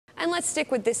And let's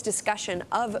stick with this discussion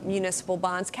of municipal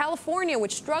bonds. California,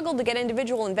 which struggled to get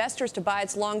individual investors to buy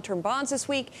its long-term bonds this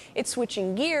week, it's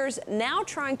switching gears, now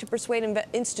trying to persuade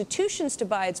institutions to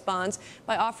buy its bonds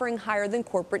by offering higher than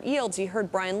corporate yields. You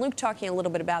heard Brian Luke talking a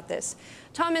little bit about this.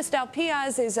 Thomas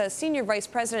Dalpiaz is a senior vice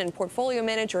president and portfolio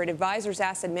manager at Advisors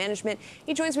Asset Management.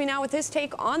 He joins me now with his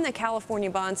take on the California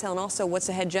bond sale and also what's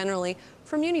ahead generally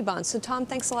for muni bonds. So, Tom,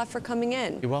 thanks a lot for coming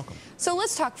in. You're welcome. So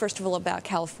let's talk first of all about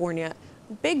California.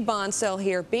 Big bond sale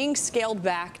here, being scaled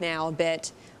back now a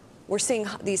bit. We're seeing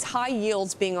these high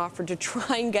yields being offered to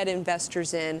try and get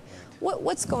investors in.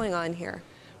 What's going on here?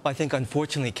 Well, I think,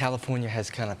 unfortunately, California has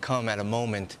kind of come at a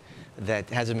moment that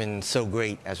hasn't been so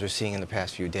great as we're seeing in the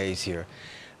past few days here.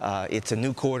 It's a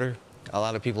new quarter. A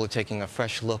lot of people are taking a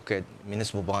fresh look at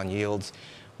municipal bond yields.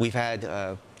 We've had,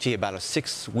 about a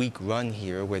 6-week run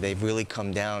here where they've really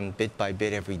come down bit by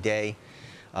bit every day.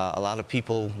 A lot of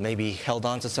people maybe held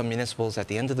on to some municipals at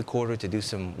the end of the quarter to do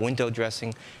some window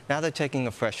dressing. Now they're taking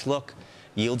a fresh look.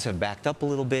 Yields have backed up a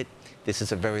little bit. This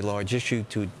is a very large issue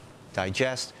to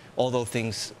digest. Although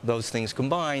those things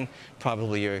combined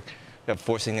probably are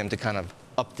forcing them to kind of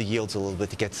up the yields a little bit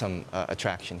to get some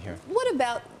attraction here. What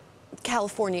about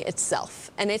California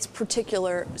itself and its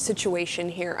particular situation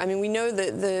here? I mean, we know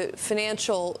that the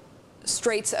financial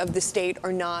straits of the state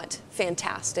are not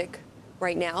fantastic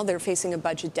right now. They're facing a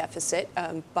budget deficit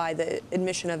by the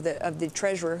admission of the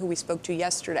treasurer, who we spoke to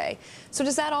yesterday. So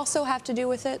does that also have to do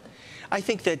with it? I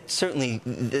think that certainly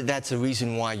that's a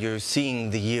reason why you're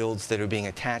seeing the yields that are being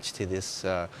attached to this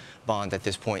bond at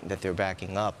this point that they're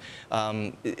backing up.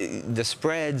 The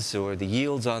spreads or the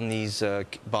yields on these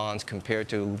bonds compared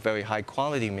to very high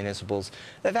quality municipals,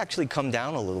 they've actually come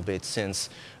down a little bit since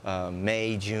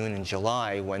May, June, and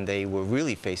July, when they were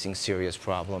really facing serious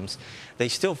problems. They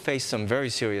still face some very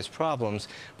serious problems,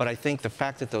 but I think the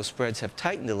fact that those spreads have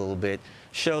tightened a little bit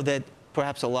show that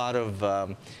perhaps a lot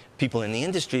of people in the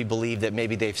industry believe that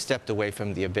maybe they've stepped away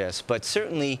from the abyss. But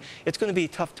certainly, it's going to be a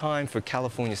tough time for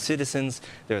California citizens.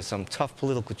 There are some tough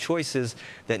political choices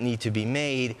that need to be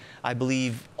made. I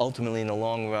believe, ultimately, in the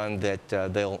long run, that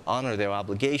they'll honor their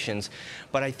obligations.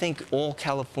 But I think all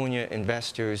California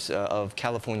investors of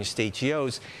California state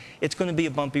GOs, it's going to be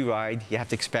a bumpy ride. You have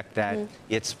to expect that.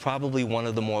 It's probably one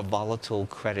of the more volatile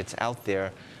credits out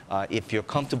there. If you're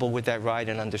comfortable with that ride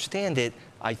and understand it,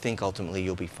 I think ultimately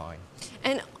you'll be fine.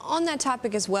 And on that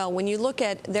topic as well, when you look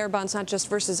at their bonds, not just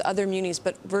versus other munis,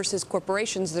 but versus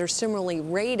corporations that are similarly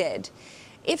rated,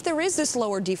 if there is this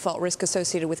lower default risk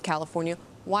associated with California,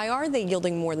 why are they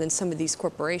yielding more than some of these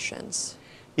corporations?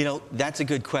 You know, that's a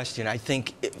good question. I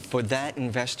think for that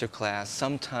investor class,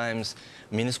 sometimes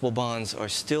municipal bonds are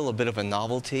still a bit of a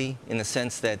novelty in the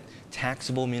sense that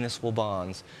taxable municipal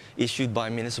bonds issued by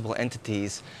municipal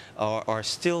entities are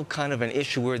still kind of an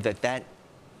issuer that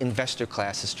investor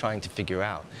class is trying to figure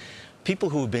out.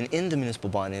 People who have been in the municipal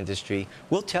bond industry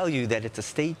will tell you that it's a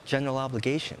state general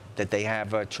obligation, that they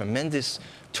have tremendous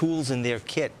tools in their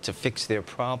kit to fix their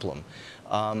problem.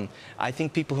 I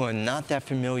think people who are not that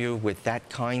familiar with that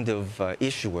kind of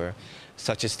issuer,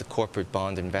 such as the corporate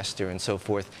bond investor and so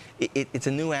forth, it's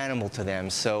a new animal to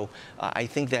them. So I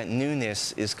think that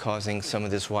newness is causing some of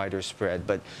this wider spread.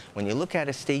 But when you look at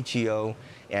a state GO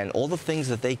and all the things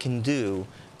that they can do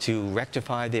to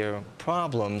rectify their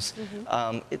problems,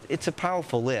 it's a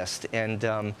powerful list. And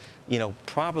you know,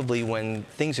 probably when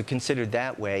things are considered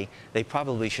that way, they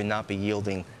probably should not be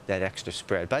yielding that extra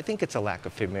spread. But I think it's a lack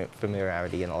of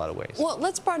familiarity in a lot of ways. Well,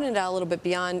 let's broaden it out a little bit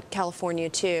beyond California,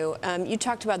 too. You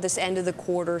talked about this end of the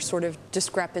quarter sort of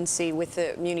discrepancy with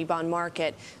the muni bond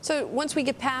market. So once we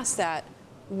get past that,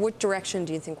 what direction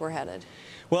do you think we're headed?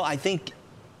 Well, I think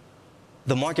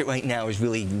the market right now is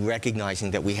really recognizing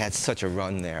that we had such a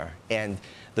run there. And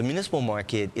the municipal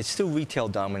market is still retail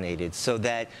dominated, so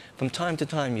that from time to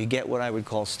time you get what I would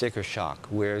call sticker shock,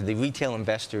 where the retail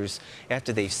investors,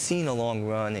 after they've seen a long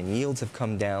run and yields have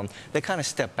come down, they kind of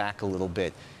step back a little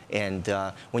bit. And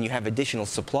when you have additional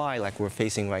supply like we're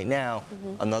facing right now,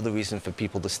 another reason for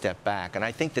people to step back. And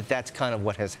I think that that's kind of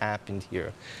what has happened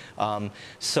here.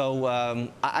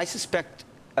 I suspect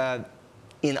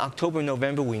in October,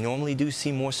 November, we normally do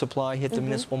see more supply hit the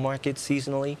municipal market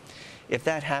seasonally. If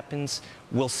that happens,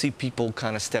 we'll see people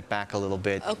kind of step back a little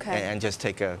bit and just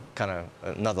take a kind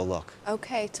of another look.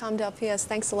 Okay, Tom Dalpiaz,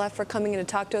 thanks a lot for coming in to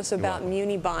talk to us about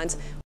muni bonds.